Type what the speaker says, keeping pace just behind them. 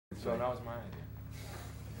So that was my idea.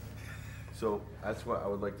 So that's what I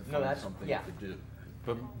would like to find something to do.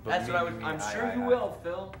 But that's what I'm sure you will,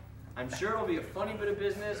 Phil. I'm sure it'll be a funny bit of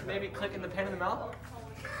business. Maybe clicking the pen in the mouth.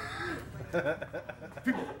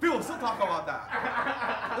 People still talk about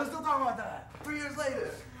that. They're still talking about that 3 years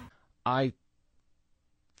later. I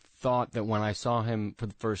thought that when I saw him for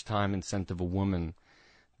the first time in Scent of a Woman,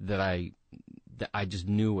 that I just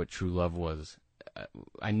knew what true love was.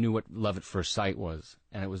 I knew what love at first sight was,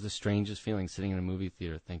 and it was the strangest feeling sitting in a movie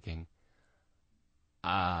theater thinking,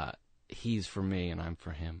 he's for me and I'm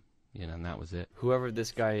for him, you know, and that was it. Whoever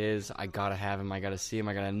this guy is, I gotta have him, I gotta see him,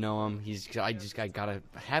 I gotta know him. I gotta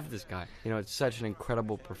have this guy. You know, it's such an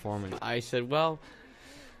incredible performance. I said, well,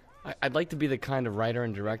 I'd like to be the kind of writer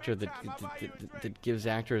and director that gives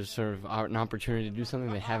actors sort of an opportunity to do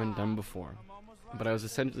something they haven't done before. But I was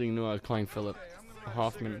essentially knew I was calling Philip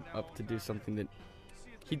Hoffman up to do something that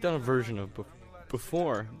he'd done a version of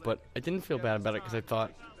before, but I didn't feel bad about it because I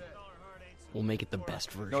thought, we'll make it the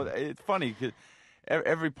best version. No, it's funny because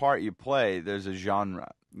every part you play, there's a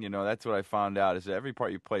genre. You know, that's what I found out is that every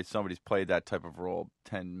part you play, somebody's played that type of role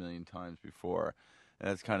 10 million times before, and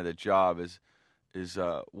that's kind of the job is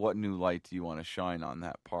what new light do you want to shine on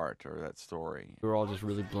that part or that story? We were all just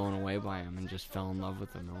really blown away by him and just fell in love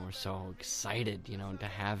with him, and we're so excited, you know, to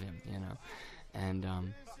have him, you know. And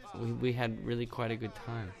we had really quite a good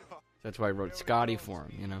time. That's why I wrote Scotty for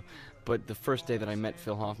him, you know. But the first day that I met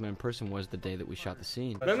Phil Hoffman in person was the day that we shot the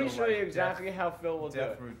scene. Let me show you exactly how Phil will do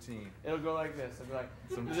it. Routine. It'll go like this. It'll be like,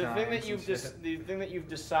 the thing that you've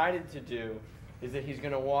decided to do is that he's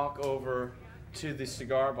going to walk over to the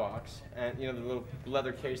cigar box and the little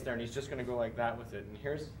leather case there, and he's just going to go like that with it. And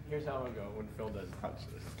here's how it'll go when Phil does it. Watch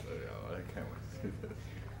this. Oh, I can't wait to see this.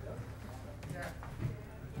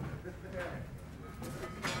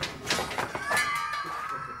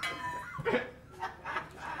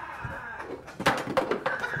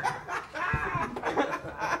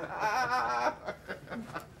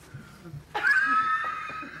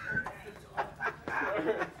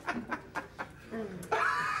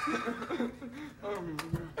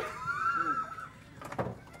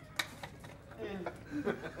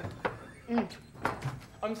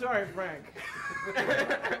 I'm sorry, Frank.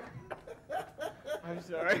 I'm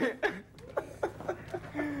sorry.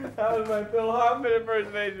 That was my Phil Hoffman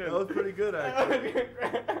impersonation. That was pretty good, actually.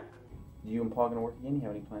 You and Paul gonna work again? You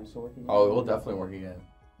have any plans to work again? Oh, we'll definitely work again.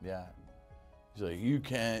 Yeah. He's like, you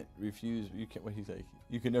can't refuse. You can't. What he's like,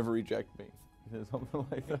 you can never reject me. He said something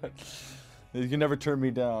like that. You can never turn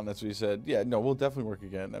me down. That's what he said. Yeah. No, we'll definitely work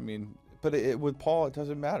again. I mean, but with Paul, it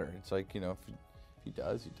doesn't matter. It's like, you know, if he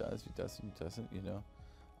does, he does. He doesn't, he doesn't. You know,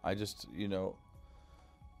 I just, you know,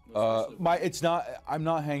 it's not. I'm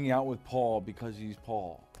not hanging out with Paul because he's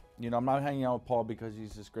Paul. You know, I'm not hanging out with Paul because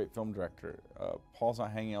he's this great film director. Paul's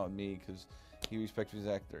not hanging out with me because he respects his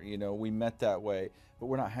actor. You know, we met that way, but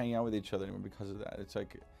we're not hanging out with each other anymore because of that. It's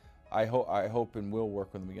like, I hope and will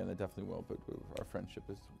work with him again. I definitely will, but our friendship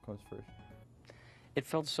comes first. It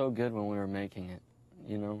felt so good when we were making it,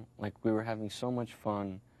 you know, like we were having so much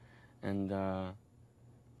fun, and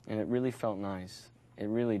it really felt nice. It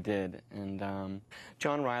really did. And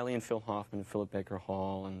John Riley and Phil Hoffman, and Philip Baker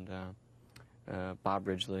Hall, and Bob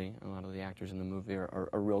Ridgely, a lot of the actors in the movie are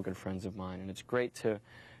real good friends of mine, and it's great to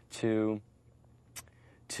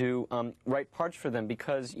write parts for them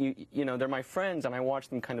because you know they're my friends, and I watch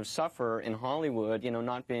them kind of suffer in Hollywood, you know,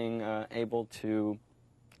 not being able to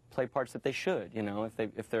play parts that they should, you know.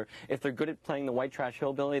 If they're good at playing the white trash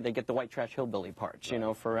hillbilly, they get the white trash hillbilly parts, you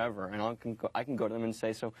know, forever. And I can go to them and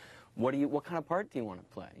say, so what kind of part do you want to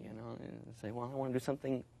play, you know? And say, well, I want to do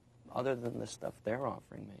something other than the stuff they're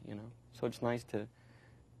offering me, you know. So it's nice to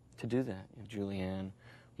do that. You know, Julianne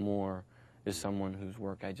Moore is someone whose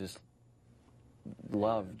work I just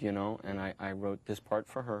loved, you know, and I wrote this part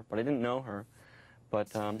for her, but I didn't know her. But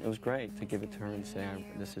it was great to give it to her and say,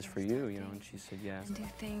 this is for you, you know, and she said yes. And do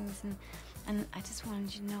things, and I just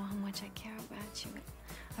wanted you to know how much I care about you.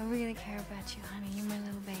 I really care about you, honey. You're my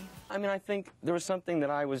little baby. I mean, I think there was something that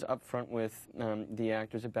I was upfront with the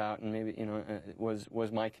actors about, and maybe, you know,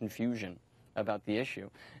 was my confusion about the issue,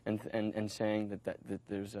 and saying that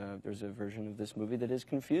there's a version of this movie that is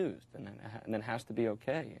confused, and that has to be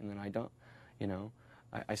okay, and then I don't, you know.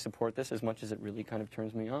 I support this as much as it really kind of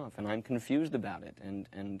turns me off, and I'm confused about it,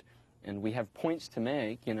 and we have points to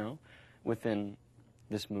make, you know, within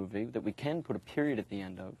this movie that we can put a period at the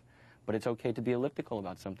end of, but it's okay to be elliptical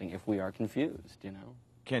about something if we are confused, you know.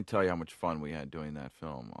 Can't tell you how much fun we had doing that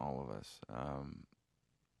film, all of us.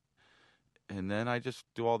 And then I just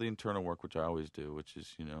do all the internal work, which I always do, which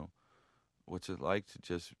is, you know, what's it like to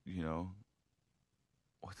just, you know,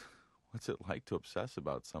 what's it like to obsess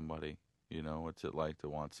about somebody? You know, what's it like to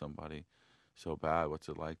want somebody so bad? What's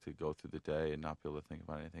it like to go through the day and not be able to think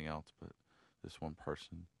about anything else but this one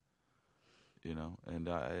person? You know, and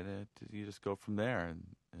you just go from there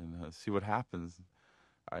and see what happens.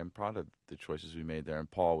 I'm proud of the choices we made there, and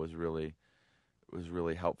Paul was really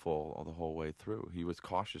helpful all the whole way through. He was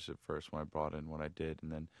cautious at first when I brought in what I did,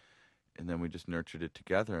 and then we just nurtured it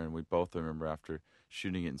together. And we both, I remember after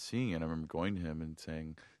shooting it and seeing it, I remember going to him and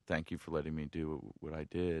saying, "Thank you for letting me do what I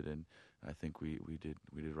did." And I think we did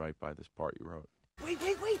right by this part you wrote. Wait!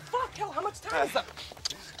 Fuck! Hell, how much time is left?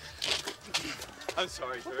 I'm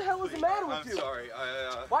sorry, sir. What the hell is the matter with you? I'm sorry.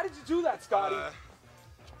 Why did you do that, Scotty?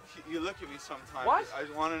 You look at me sometimes. What? I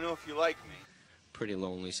want to know if you like me. Pretty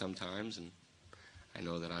lonely sometimes, and I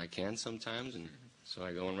know that I can sometimes, and so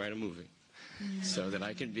I go and write a movie so that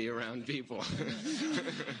I can be around people.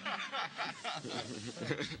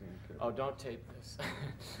 Oh, don't tape this.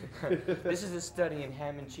 This is a study in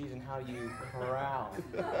ham and cheese and how you corral.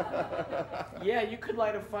 Yeah, you could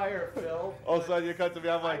light a fire, Phil. All of a sudden you cut to me,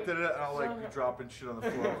 I'm like, and I'm like dropping shit on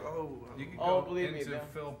the floor. You can Oh, go believe me, into Bill.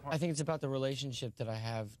 Phil I think it's about the relationship that I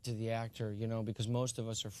have to the actor, you know, because most of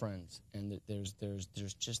us are friends, and there's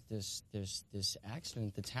just this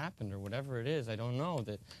accident that's happened or whatever it is. I don't know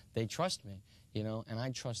that they trust me, you know, and I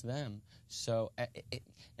trust them. So,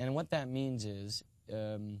 and what that means is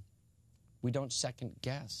we don't second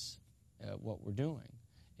guess what we're doing.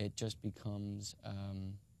 It just becomes.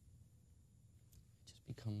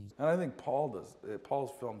 And I think Paul's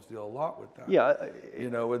films deal a lot with that. Yeah. You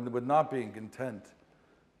know, with not being content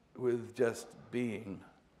with just being,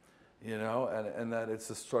 you know, and that it's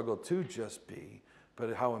a struggle to just be,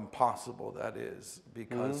 but how impossible that is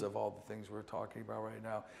because of all the things we're talking about right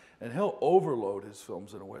now. And he'll overload his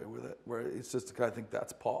films in a way with it, where it's just, I think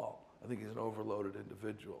that's Paul. I think he's an overloaded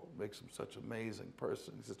individual. Makes him such an amazing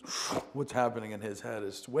person. He's just, what's happening in his head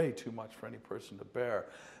is way too much for any person to bear.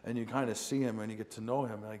 And you kind of see him and you get to know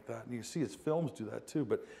him like that. And you see his films do that too.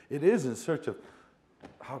 But it is in search of,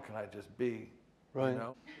 how can I just be? Right. You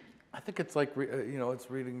know? I think it's like, you know, it's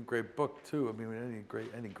reading a great book too. I mean,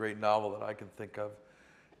 any great novel that I can think of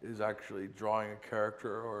is actually drawing a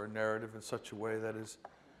character or a narrative in such a way that is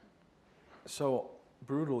so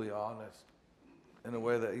brutally honest, in a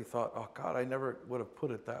way that you thought, oh God, I never would have put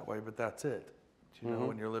it that way, but that's it. You know,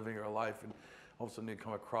 when you're living your life and all of a sudden you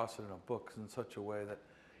come across it in a book in such a way that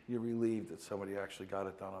you're relieved that somebody actually got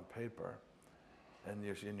it down on paper, and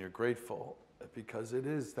you're grateful because it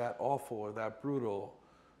is that awful or that brutal,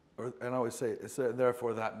 and I always say it's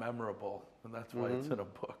therefore that memorable, and that's why it's in a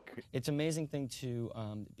book. It's an amazing thing to,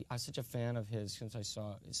 I was such a fan of his since I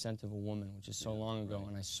saw Scent of a Woman, which is so long ago,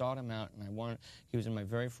 and I sought him out, and he was in my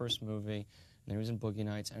very first movie, and he was in Boogie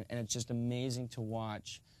Nights, and it's just amazing to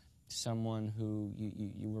watch someone who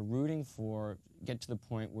you were rooting for get to the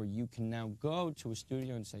point where you can now go to a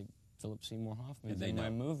studio and say, Philip Seymour Hoffman is in my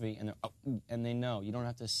movie, and they know. You don't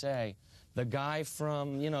have to say, the guy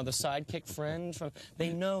from, you know, the sidekick friend from,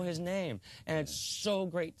 they know his name. And it's so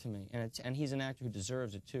great to me. And he's an actor who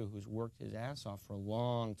deserves it too, who's worked his ass off for a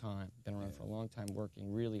long time, been around for a long time,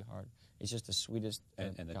 working really hard. He's just the sweetest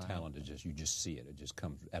and the guy. talent is just, you just see it. It just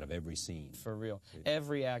comes out of every scene. For real.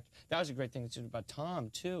 Every act. That was a great thing about Tom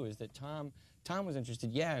too, is that Tom was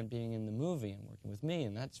interested, in being in the movie and working with me,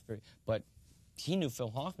 and that's very, but he knew Phil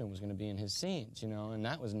Hoffman was going to be in his scenes, you know, and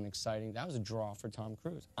that was that was a draw for Tom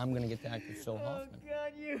Cruise. I'm going to get to act with Phil Hoffman. Oh,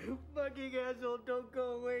 God, you fucking asshole, don't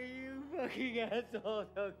go away, you fucking asshole,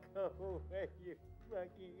 don't go away, you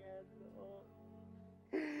fucking asshole.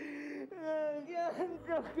 Oh, God,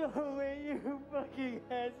 don't go away, you fucking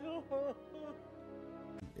asshole.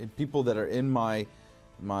 And people that are in my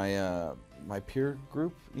peer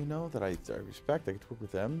group, you know, that I respect, I get to work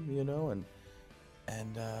with them, you know, and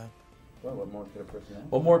Well, what more could a person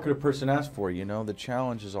ask? what more could a person ask for, you know? The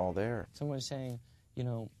challenge is all there. Someone was saying, you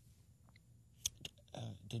know,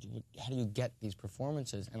 how do you get these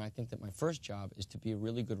performances? And I think that my first job is to be a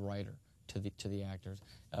really good writer to the actors.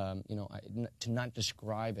 You know, to not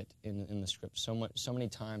describe it in the script. So many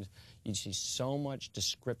times you see so much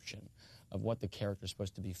description of what the character is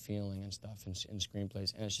supposed to be feeling and stuff in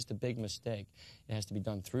screenplays, and it's just a big mistake. It has to be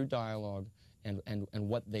done through dialogue and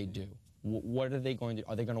what they do. What are they going to do?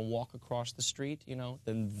 Are they going to walk across the street, you know?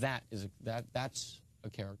 Then that's a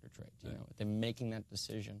character trait, you know? They're making that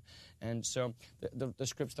decision. And so the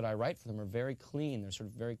scripts that I write for them are very clean. They're sort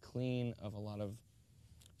of very clean of a lot of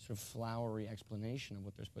sort of flowery explanation of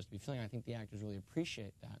what they're supposed to be feeling. I think the actors really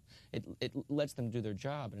appreciate that. It lets them do their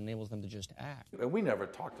job. It enables them to just act. And we never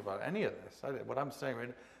talked about any of this. What I'm saying right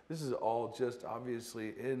now, this is all just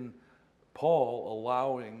obviously in Paul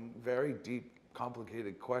allowing very deep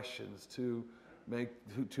complicated questions to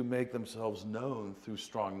make themselves known through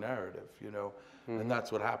strong narrative, you know. And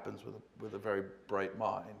that's what happens with a very bright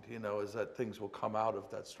mind, you know, is that things will come out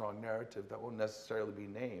of that strong narrative that won't necessarily be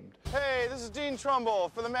named. Hey, this is Dean Trumbull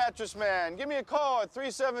for the Mattress Man. Give me a call at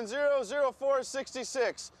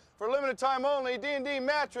 370-0466. For a limited time only, D&D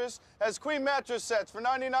Mattress has queen mattress sets for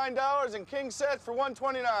 $99 and king sets for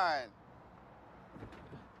 $129.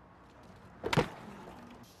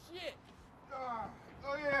 Shit!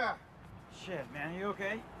 Oh yeah. Shit, man, you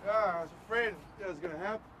okay? Yeah, I was afraid that was gonna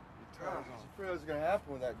happen. I was afraid it was gonna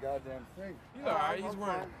happen with that goddamn thing. You all right? He's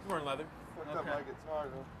wearing leather. Fucked up my guitar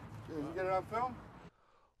though. Did you get it on film?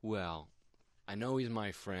 Well, I know he's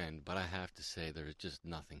my friend, but I have to say there's just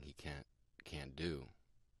nothing he can't do.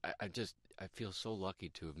 I feel so lucky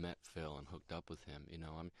to have met Phil and hooked up with him. You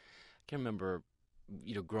know, I can remember,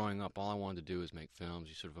 you know, growing up, all I wanted to do was make films.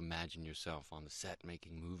 You sort of imagine yourself on the set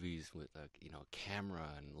making movies with a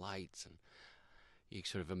camera and lights, and you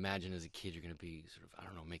sort of imagine as a kid you're going to be sort of, I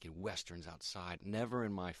don't know, making westerns outside. Never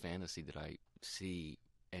in my fantasy did I see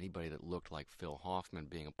anybody that looked like Phil Hoffman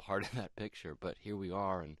being a part of that picture, but here we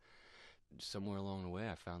are, and somewhere along the way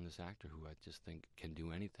I found this actor who I just think can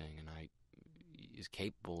do anything, and is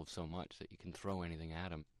capable of so much that you can throw anything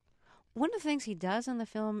at him. One of the things he does in the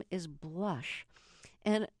film is blush,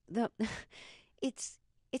 and it's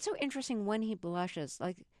so interesting when he blushes.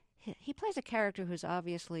 Like, he plays a character who's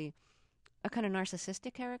obviously a kind of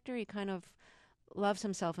narcissistic character. He kind of loves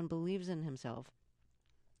himself and believes in himself.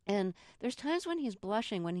 And there's times when he's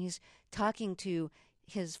blushing, when he's talking to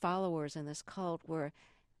his followers in this cult, where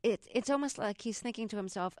it's almost like he's thinking to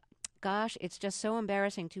himself, gosh, it's just so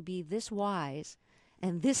embarrassing to be this wise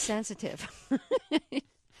and this sensitive.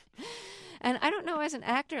 And I don't know, as an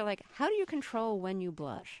actor, like, how do you control when you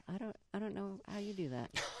blush? I don't know how you do that.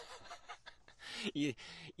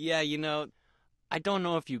 Yeah, you know, I don't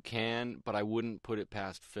know if you can, but I wouldn't put it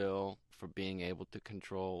past Phil for being able to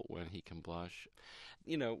control when he can blush.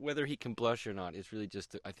 You know, whether he can blush or not, it's really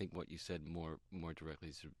just, I think what you said more directly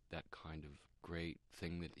is that kind of great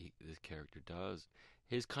thing that this character does.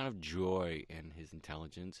 His kind of joy and his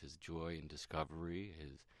intelligence, his joy in discovery,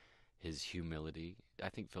 his humility. I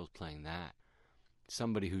think Phil's playing that.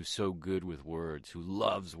 Somebody who's so good with words, who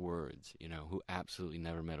loves words, you know, who absolutely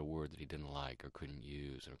never met a word that he didn't like or couldn't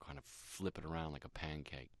use, or kind of flip it around like a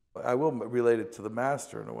pancake. I will relate it to the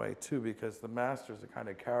Master in a way too, because the Master is the kind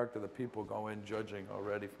of character that people go in judging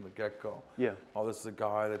already from the get-go. Yeah. Oh, this is a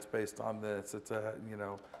guy that's based on this. It's a, you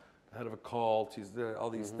know, head of a cult. He's there, all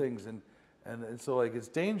these things, and so like it's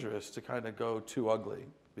dangerous to kind of go too ugly,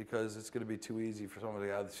 because it's going to be too easy for somebody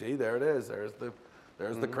to go, see, there it is. There's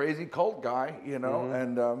the crazy cult guy, you know.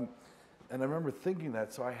 And I remember thinking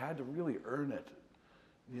that, so I had to really earn it.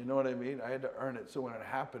 You know what I mean? I had to earn it. So when it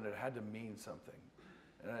happened, it had to mean something.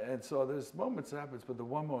 And so there's moments that happens, but the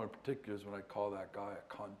one moment in particular is when I call that guy a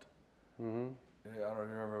cunt. Yeah, I don't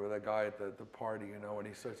remember that guy at the party, you know, when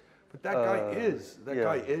he starts. But that guy is. That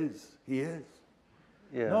guy is. He is.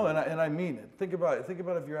 Yeah. No, and I mean it. Think about it. Think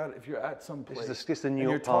about if you're at some place It's the and New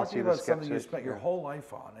you're talking about something you skeptic. spent your whole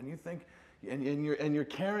life on, and you think, and you're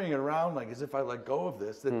carrying it around like as if I let go of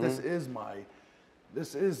this. That this is my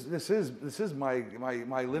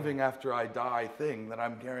living after I die thing that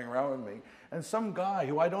I'm carrying around with me. And some guy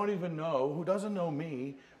who I don't even know, who doesn't know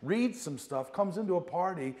me, reads some stuff, comes into a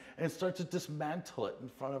party, and starts to dismantle it in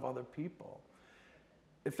front of other people.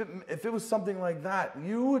 If it was something like that,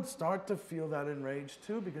 you would start to feel that enraged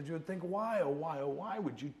too, because you would think, why, oh why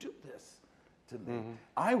would you do this to me?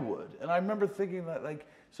 I would. And I remember thinking that, like,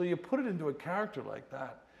 so you put it into a character like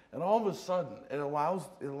that, and all of a sudden it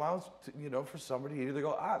allows to, you know, for somebody to either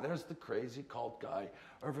go, there's the crazy cult guy,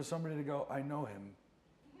 or for somebody to go, I know him.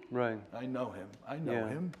 Right. I know him.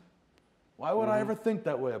 Why would I ever think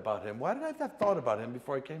that way about him? Why did I have that thought about him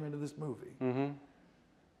before I came into this movie?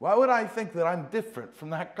 Why would I think that I'm different from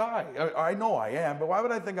that guy? I know I am, but why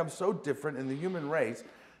would I think I'm so different in the human race?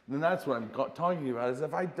 And that's what I'm talking about, is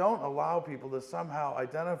if I don't allow people to somehow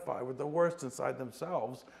identify with the worst inside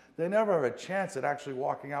themselves, they never have a chance at actually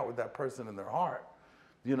walking out with that person in their heart,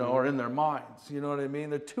 you know, or in their minds. You know what I mean?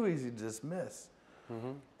 They're too easy to dismiss.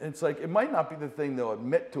 It's like, it might not be the thing they'll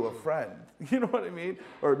admit to a friend, you know what I mean?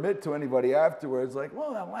 Or admit to anybody afterwards, like,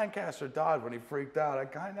 well, that Lancaster died when he freaked out. I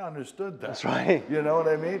kind of understood that. That's right. You know what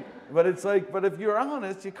I mean? But it's like, but if you're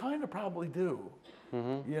honest, you kind of probably do.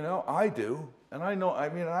 You know, I do. And I know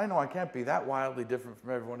I can't be that wildly different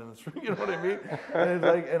from everyone in this room, you know what I mean? And it's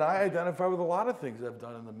like, and I identify with a lot of things I've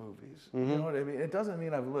done in the movies. You know what I mean? It doesn't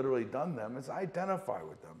mean I've literally done them. It's I identify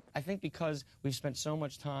with them. I think because we've spent so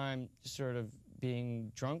much time sort of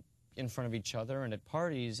being drunk in front of each other and at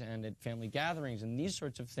parties and at family gatherings and these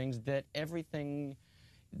sorts of things that everything,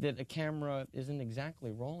 that a camera isn't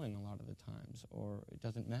exactly rolling a lot of the times, or it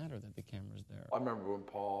doesn't matter that the camera's there. I remember when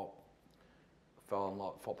Paul fell in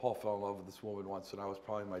love with this woman once, and I was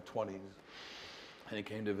probably in my 20s, and he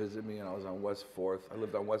came to visit me, and I was on West 4th. I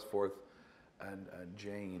lived on West 4th and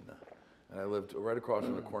Jane, and I lived right across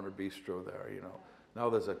from the corner bistro there, you know. Now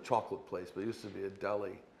there's a chocolate place, but it used to be a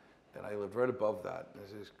deli, and I lived right above that.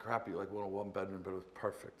 There's this crappy, like, little one-bedroom, but it was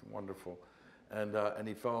perfect and wonderful. And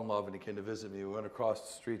he fell in love, and he came to visit me. We went across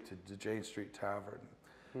the street to the Jane Street Tavern,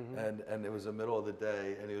 and it was the middle of the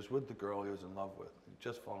day, and he was with the girl he was in love with. He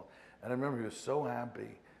just fallen. And I remember he was so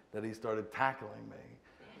happy that he started tackling me.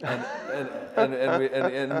 And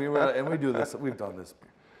we do this. We've done this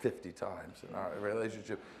 50 times in our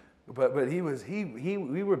relationship. But we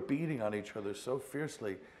were beating on each other so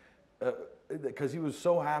fiercely because he was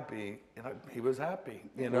so happy, and he was happy,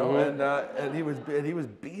 you know, and he was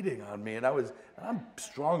beating on me, and I'm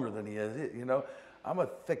stronger than he is, you know. I'm a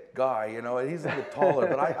thick guy, you know, and he's a bit taller,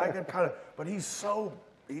 but I can kind of, but he's so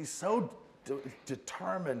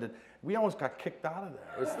determined. And we almost got kicked out of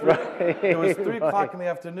there. It was 3 o'clock in the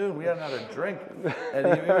afternoon. We hadn't had a drink, and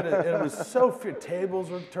it was so few tables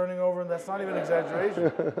were turning over, and that's not even an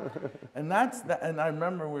exaggeration. And and I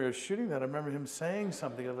remember when we were shooting that. I remember him saying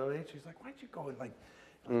something at that age. He's like, "Why'd you go and like,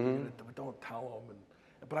 don't tell him?"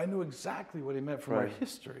 But I knew exactly what he meant from our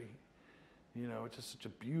history. You know, it's just such a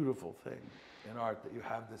beautiful thing in art that you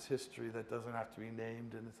have this history that doesn't have to be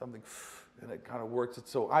named, and it's something, and it kind of works.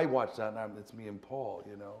 So I watch that, and it's me and Paul,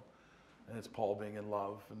 you know, and it's Paul being in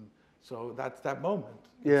love, and so that's that moment.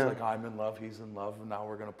 Yeah. It's like I'm in love, he's in love, and now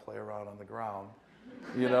we're going to play around on the ground,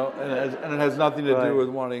 you know, and it has nothing to do with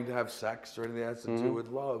wanting to have sex or anything. It has to do with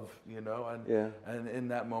love, you know, and in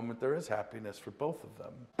that moment there is happiness for both of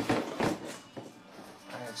them.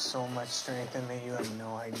 I have so much strength in me, you have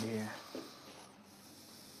no idea.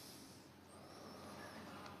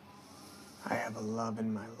 I have a love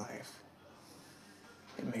in my life.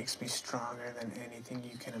 It makes me stronger than anything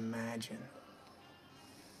you can imagine.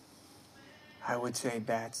 I would say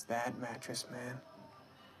that's that, Mattress Man.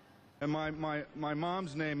 And my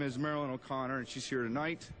mom's name is Marilyn O'Connor, and she's here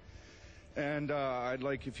tonight. And I'd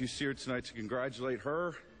like, if you see her tonight, to congratulate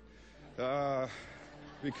her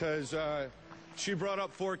because she brought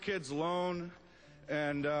up 4 kids alone,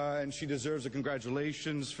 and she deserves a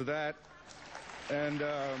congratulations for that. And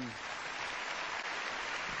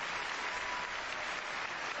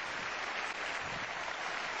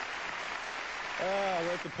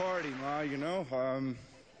we're at the party, Ma, you know.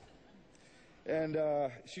 And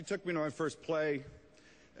she took me to my first play,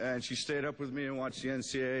 and she stayed up with me and watched the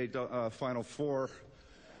NCAA Final Four.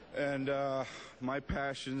 And my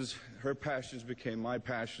passions, her passions became my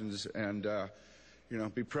passions. And, you know,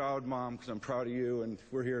 be proud, Mom, because I'm proud of you, and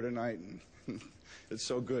we're here tonight, and it's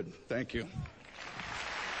so good. Thank you.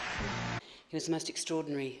 He was the most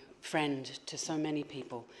extraordinary friend to so many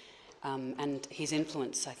people, and his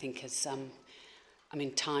influence, I think, has... I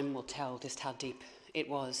mean, time will tell just how deep it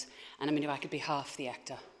was. And I mean, if I could be half the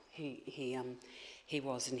actor he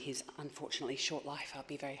was in his unfortunately short life, I'd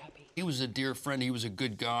be very happy. He was a dear friend. He was a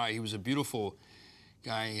good guy. He was a beautiful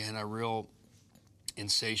guy and a real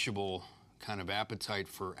insatiable kind of appetite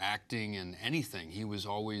for acting and anything. He was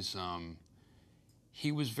always,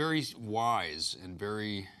 he was very wise and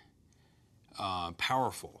very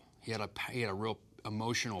powerful. He had a real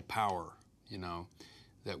emotional power, you know.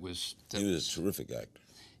 He was a terrific actor.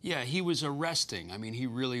 Yeah, he was arresting. I mean, he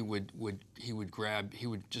really he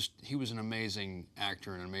was an amazing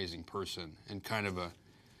actor and an amazing person, and kind of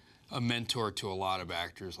a mentor to a lot of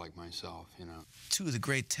actors like myself, you know. 2 of the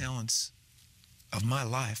great talents of my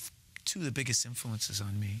life, 2 of the biggest influences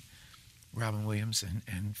on me, Robin Williams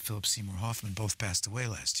and Philip Seymour Hoffman, both passed away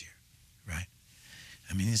last year, right?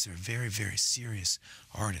 I mean, these are very, very serious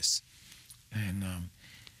artists, and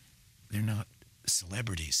they're not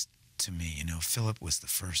celebrities to me. You know, Philip was the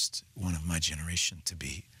first one of my generation to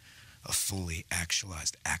be a fully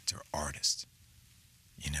actualized actor-artist.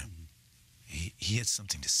 You know, he had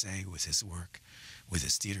something to say with his work, with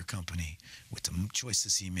his theater company, with the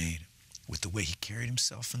choices he made, with the way he carried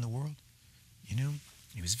himself in the world. You know,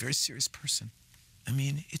 he was a very serious person. I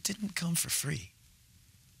mean, it didn't come for free.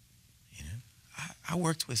 You know, I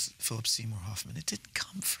worked with Philip Seymour Hoffman. It didn't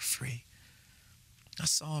come for free. I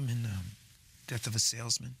saw him in Death of a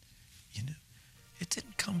Salesman, you know. It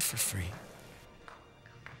didn't come for free.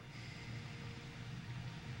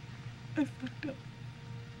 I fucked up.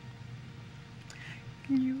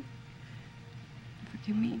 Can you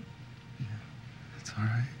forgive me? Yeah, it's all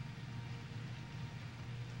right.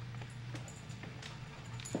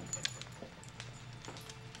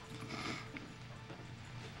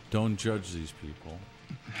 Don't judge these people.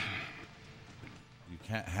 You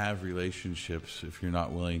can't have relationships if you're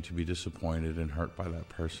not willing to be disappointed and hurt by that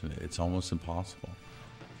person. It's almost impossible.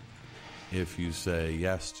 If you say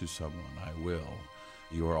yes to someone, I will,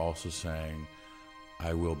 you are also saying,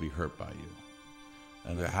 I will be hurt by you.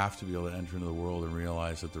 And they have to be able to enter into the world and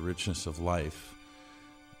realize that the richness of life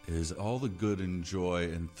is all the good and joy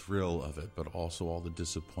and thrill of it, but also all the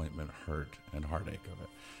disappointment, hurt, and heartache of it.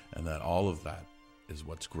 And that all of that is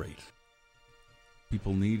what's great.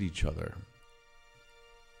 People need each other.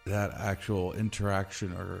 That actual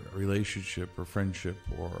interaction or relationship or friendship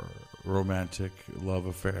or romantic love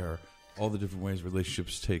affair, all the different ways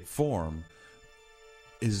relationships take form,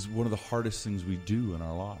 is one of the hardest things we do in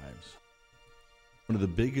our lives. One of the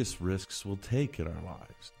biggest risks we'll take in our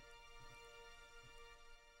lives.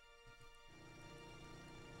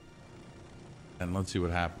 And let's see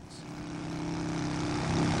what happens.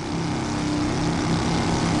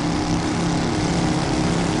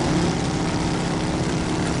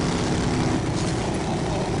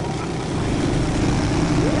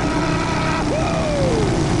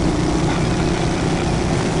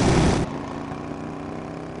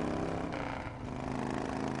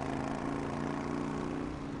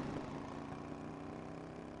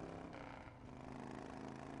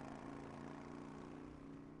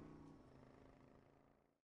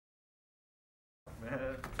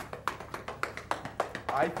 Man,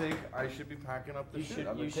 I think I should be packing up the shit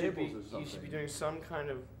on the tables or something. You should be doing some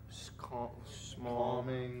kind of small,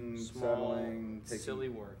 Calming, small, settling, silly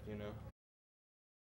work, you know.